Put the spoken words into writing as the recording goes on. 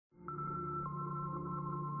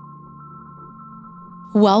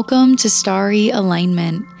Welcome to Starry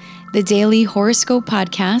Alignment, the daily horoscope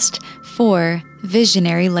podcast for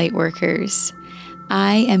visionary lightworkers.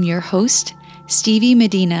 I am your host, Stevie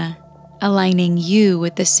Medina, aligning you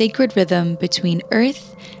with the sacred rhythm between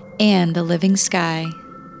Earth and the living sky.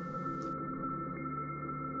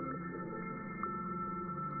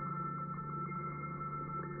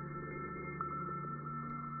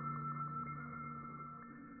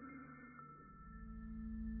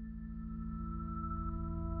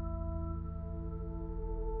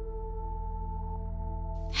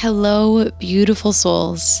 Hello, beautiful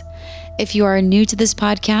souls. If you are new to this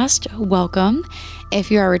podcast, welcome. If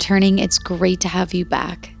you are returning, it's great to have you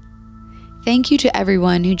back. Thank you to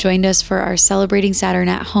everyone who joined us for our Celebrating Saturn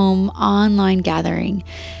at Home online gathering.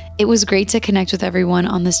 It was great to connect with everyone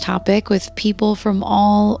on this topic with people from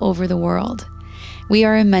all over the world. We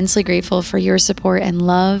are immensely grateful for your support and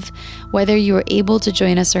love, whether you were able to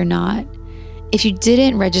join us or not. If you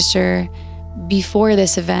didn't register before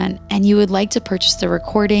this event and you would like to purchase the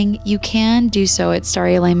recording, you can do so at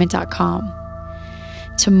starryalignment.com.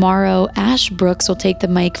 Tomorrow, Ash Brooks will take the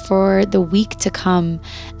mic for the week to come,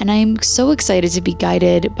 and I'm so excited to be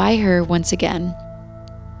guided by her once again.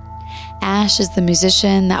 Ash is the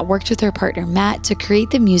musician that worked with her partner Matt to create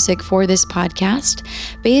the music for this podcast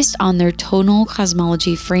based on their tonal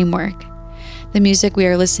cosmology framework. The music we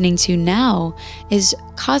are listening to now is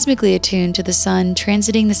cosmically attuned to the sun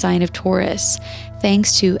transiting the sign of Taurus,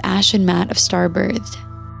 thanks to Ash and Matt of Starbirthed.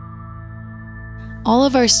 All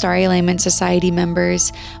of our Starry Alignment Society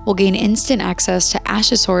members will gain instant access to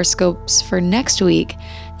Ash's horoscopes for next week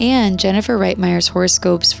and Jennifer Reitmeyer's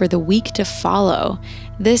horoscopes for the week to follow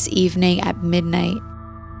this evening at midnight.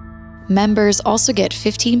 Members also get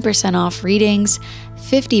 15% off readings,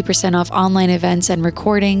 50% off online events and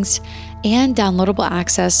recordings, and downloadable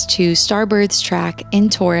access to Starbirth's track in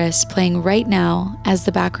Taurus playing right now as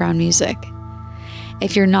the background music.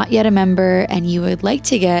 If you're not yet a member and you would like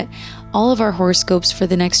to get all of our horoscopes for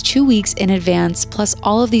the next 2 weeks in advance, plus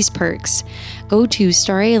all of these perks, go to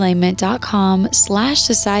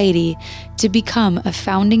starryalignment.com/society to become a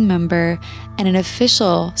founding member and an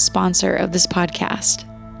official sponsor of this podcast.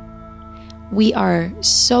 We are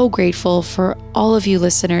so grateful for all of you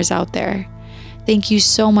listeners out there. Thank you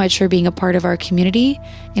so much for being a part of our community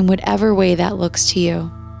in whatever way that looks to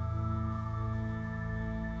you.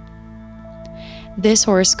 This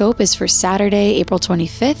horoscope is for Saturday, April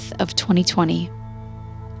 25th of 2020.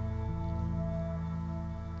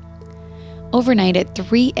 Overnight at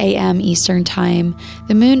 3 a.m. Eastern Time,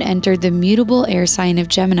 the moon entered the mutable air sign of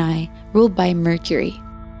Gemini, ruled by Mercury.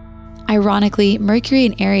 Ironically, Mercury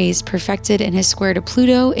in Aries perfected in his square to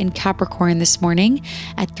Pluto in Capricorn this morning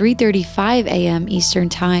at 3:35 a.m. Eastern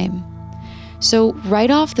Time. So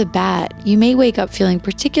right off the bat, you may wake up feeling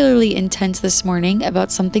particularly intense this morning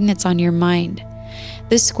about something that's on your mind.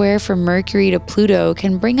 This square from Mercury to Pluto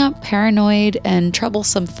can bring up paranoid and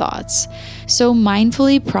troublesome thoughts. So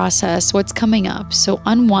mindfully process what's coming up so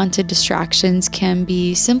unwanted distractions can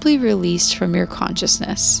be simply released from your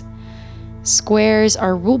consciousness. Squares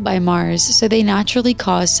are ruled by Mars, so they naturally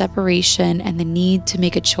cause separation and the need to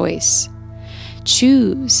make a choice.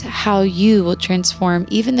 Choose how you will transform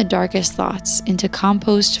even the darkest thoughts into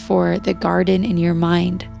compost for the garden in your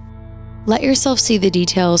mind. Let yourself see the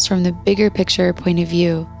details from the bigger picture point of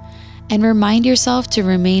view, and remind yourself to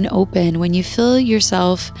remain open when you feel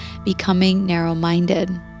yourself becoming narrow-minded.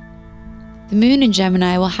 The moon in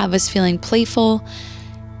Gemini will have us feeling playful,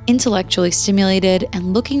 intellectually stimulated,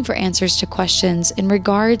 and looking for answers to questions in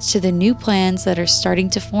regards to the new plans that are starting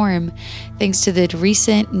to form thanks to the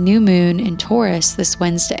recent new moon in Taurus this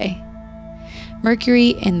Wednesday.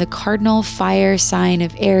 Mercury in the cardinal fire sign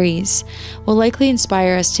of Aries will likely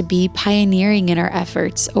inspire us to be pioneering in our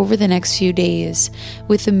efforts over the next few days,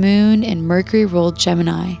 with the moon in Mercury-ruled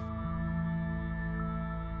Gemini.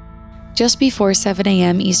 Just before 7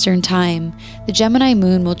 a.m. Eastern Time, the Gemini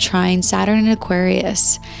moon will trine Saturn in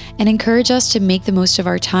Aquarius and encourage us to make the most of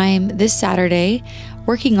our time this Saturday,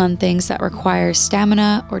 working on things that require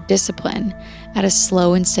stamina or discipline at a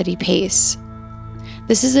slow and steady pace.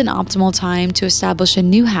 This is an optimal time to establish a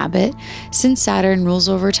new habit since Saturn rules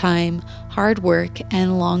over time, hard work,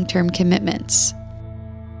 and long-term commitments.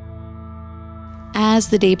 As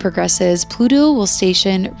the day progresses, Pluto will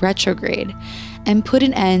station retrograde and put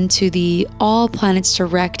an end to the all planets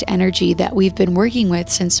direct energy that we've been working with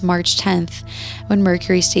since March 10th, when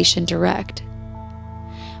Mercury stationed direct.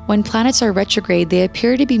 When planets are retrograde, they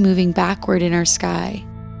appear to be moving backward in our sky,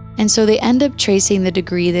 and so they end up tracing the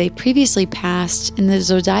degree they previously passed in the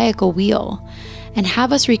zodiacal wheel, and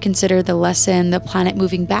have us reconsider the lesson the planet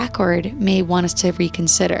moving backward may want us to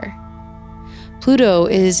reconsider. Pluto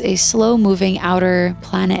is a slow-moving outer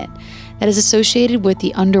planet that is associated with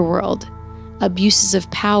the underworld, abuses of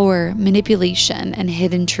power, manipulation, and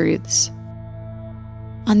hidden truths.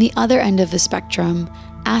 On the other end of the spectrum,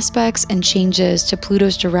 aspects and changes to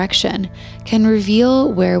Pluto's direction can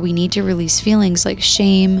reveal where we need to release feelings like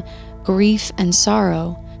shame, grief, and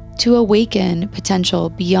sorrow to awaken potential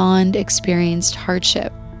beyond experienced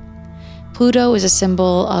hardship. Pluto is a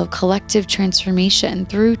symbol of collective transformation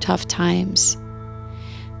through tough times.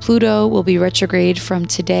 Pluto will be retrograde from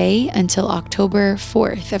today until October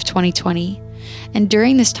 4th of 2020. And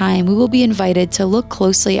during this time, we will be invited to look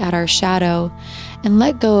closely at our shadow and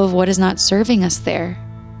let go of what is not serving us there.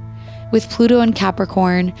 With Pluto in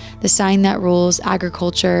Capricorn, the sign that rules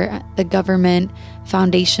agriculture, the government,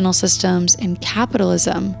 foundational systems, and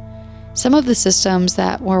capitalism, some of the systems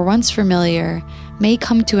that were once familiar may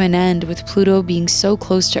come to an end with Pluto being so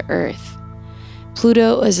close to Earth.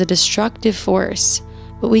 Pluto is a destructive force,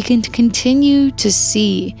 but we can continue to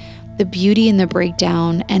see the beauty in the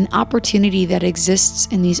breakdown and opportunity that exists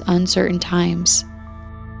in these uncertain times.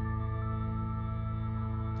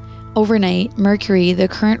 Overnight, Mercury, the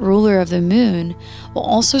current ruler of the moon, will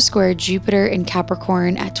also square Jupiter in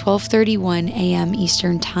Capricorn at 12:31 a.m.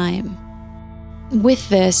 Eastern Time. With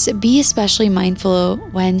this, be especially mindful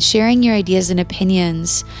when sharing your ideas and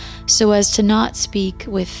opinions so as to not speak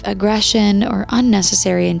with aggression or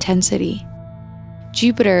unnecessary intensity.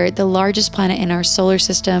 Jupiter, the largest planet in our solar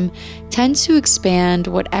system, tends to expand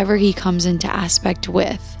whatever he comes into aspect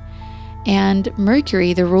with. And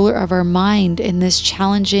Mercury, the ruler of our mind in this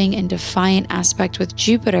challenging and defiant aspect with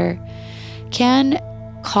Jupiter, can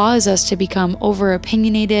cause us to become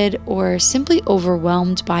over-opinionated or simply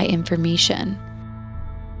overwhelmed by information.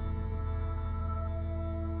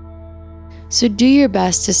 So do your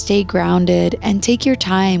best to stay grounded and take your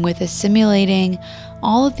time with assimilating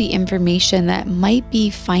all of the information that might be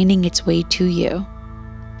finding its way to you.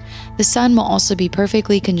 The Sun will also be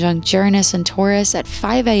perfectly conjunct Uranus and Taurus at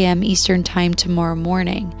 5 a.m. Eastern Time tomorrow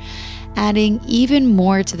morning, adding even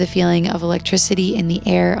more to the feeling of electricity in the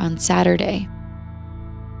air on Saturday.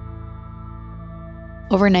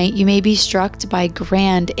 Overnight, you may be struck by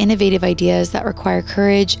grand, innovative ideas that require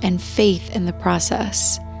courage and faith in the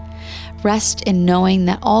process. Rest in knowing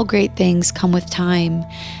that all great things come with time,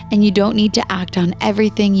 and you don't need to act on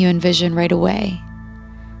everything you envision right away.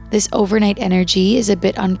 This overnight energy is a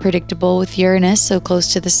bit unpredictable with Uranus so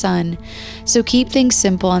close to the Sun, so keep things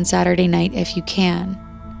simple on Saturday night if you can.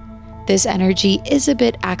 This energy is a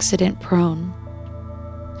bit accident prone.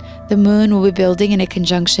 The moon will be building in a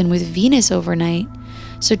conjunction with Venus overnight,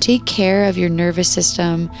 so take care of your nervous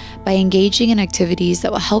system by engaging in activities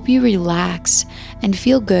that will help you relax and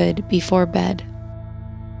feel good before bed.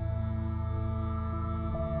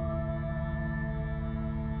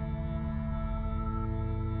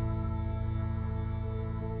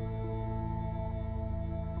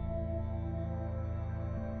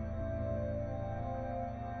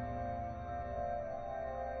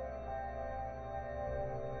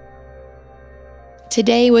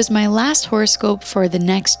 Today was my last horoscope for the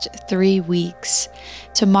next 3 weeks.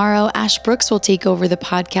 Tomorrow, Ash Brooks will take over the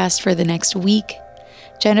podcast for the next week.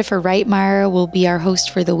 Jennifer Reitmeyer will be our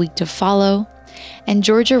host for the week to follow. And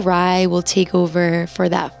Georgia Rye will take over for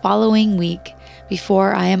that following week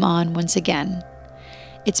before I am on once again.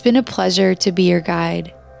 It's been a pleasure to be your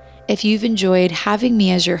guide. If you've enjoyed having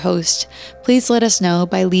me as your host, please let us know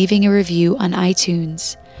by leaving a review on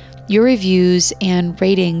iTunes. Your reviews and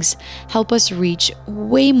ratings help us reach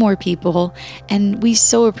way more people, and we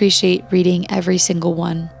so appreciate reading every single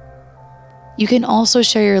one. You can also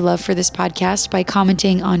share your love for this podcast by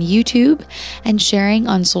commenting on YouTube and sharing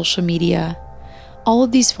on social media. All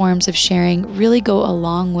of these forms of sharing really go a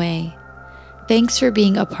long way. Thanks for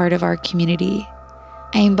being a part of our community.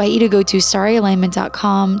 I invite you to go to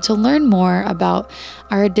starryalignment.com to learn more about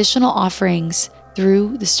our additional offerings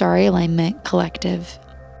through the Starry Alignment Collective.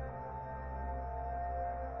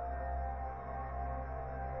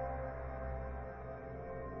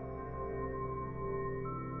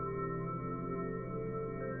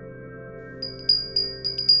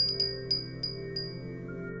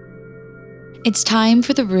 It's time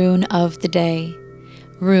for the rune of the day.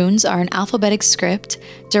 Runes are an alphabetic script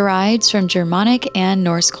derived from Germanic and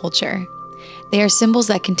Norse culture. They are symbols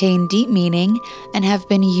that contain deep meaning and have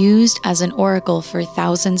been used as an oracle for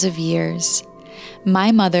thousands of years.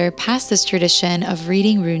 My mother passed this tradition of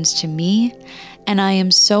reading runes to me, and I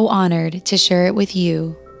am so honored to share it with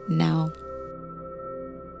you now.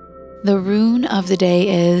 The rune of the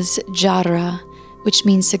day is Jarra, which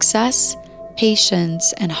means success,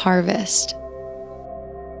 patience, and harvest.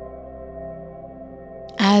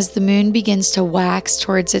 As the moon begins to wax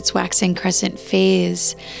towards its waxing crescent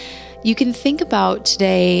phase, you can think about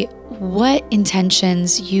today what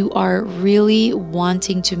intentions you are really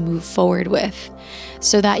wanting to move forward with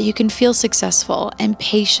so that you can feel successful and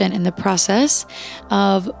patient in the process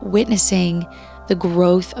of witnessing the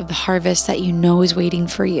growth of the harvest that you know is waiting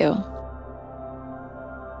for you.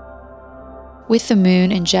 With the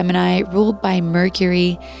moon in Gemini, ruled by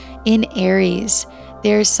Mercury in Aries,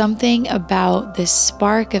 there's something about this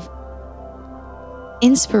spark of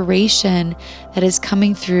inspiration that is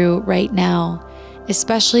coming through right now,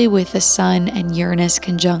 especially with the Sun and Uranus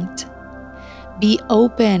conjunct. Be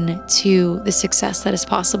open to the success that is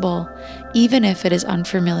possible, even if it is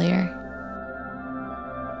unfamiliar.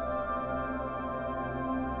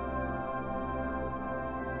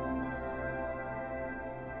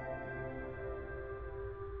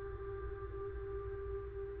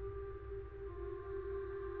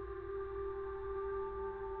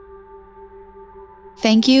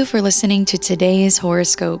 Thank you for listening to today's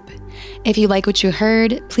horoscope. If you like what you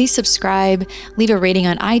heard, please subscribe, leave a rating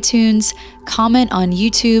on iTunes, comment on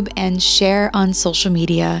YouTube, and share on social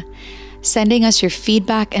media. Sending us your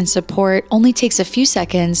feedback and support only takes a few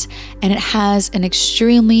seconds, and it has an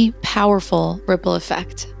extremely powerful ripple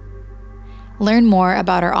effect. Learn more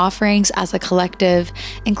about our offerings as a collective,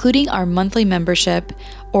 including our monthly membership,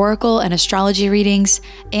 oracle and astrology readings,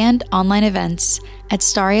 and online events at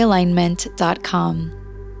starryalignment.com.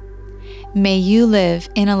 May you live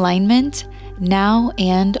in alignment now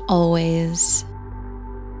and always.